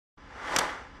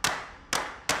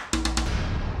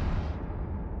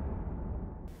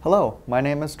Hello, my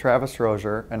name is Travis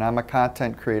Rozier and I'm a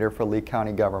content creator for Lee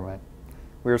County Government.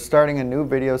 We are starting a new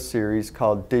video series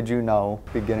called Did You Know,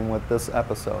 beginning with this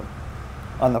episode.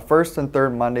 On the first and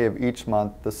third Monday of each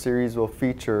month, the series will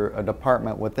feature a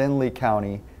department within Lee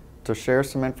County to share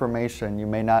some information you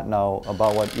may not know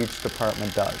about what each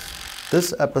department does.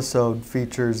 This episode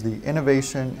features the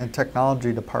Innovation and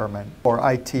Technology Department,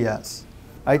 or ITS.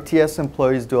 ITS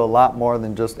employees do a lot more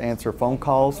than just answer phone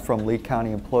calls from Lee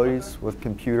County employees with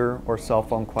computer or cell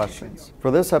phone questions. For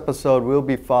this episode, we'll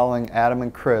be following Adam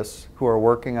and Chris, who are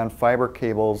working on fiber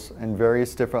cables in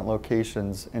various different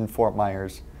locations in Fort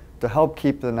Myers to help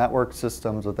keep the network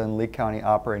systems within Lee County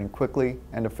operating quickly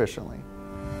and efficiently.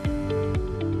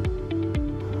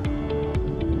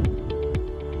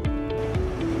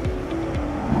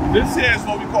 This here is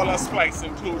what we call a splice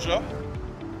enclosure,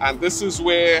 and this is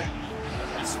where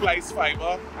you splice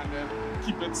fiber and then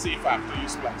keep it safe after you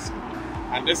splice it.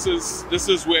 And this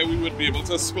is where we would be able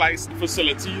to splice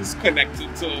facilities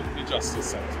connected to the Justice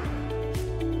Center.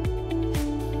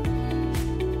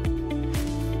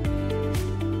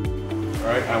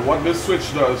 Alright, and what this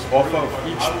switch does off of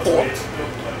each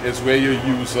port is where your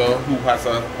user who has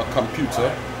a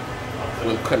computer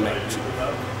will connect to.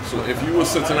 So if you were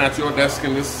sitting at your desk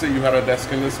in this, say you had a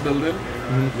desk in this building,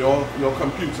 your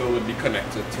computer would be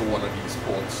connected to one of these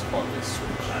ports on this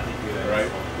switch, right?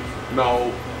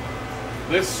 Now,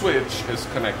 this switch is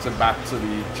connected back to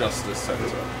the Justice Center.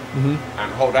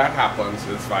 And how that happens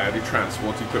is via the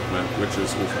transport equipment, which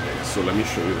is over there. So let me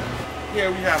show you that.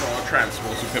 Here we have our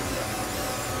transport equipment.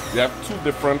 We have two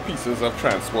different pieces of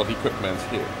transport equipment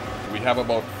here. We have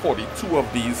about 42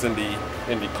 of these in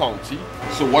the county.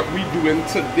 So what we're doing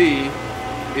today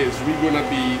is we're going to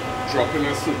be dropping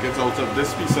a circuit out of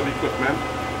this piece of equipment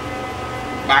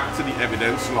back to the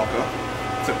evidence locker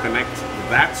to connect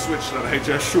that switch that I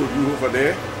just showed you over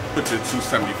there, put it to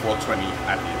 7420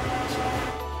 at the end.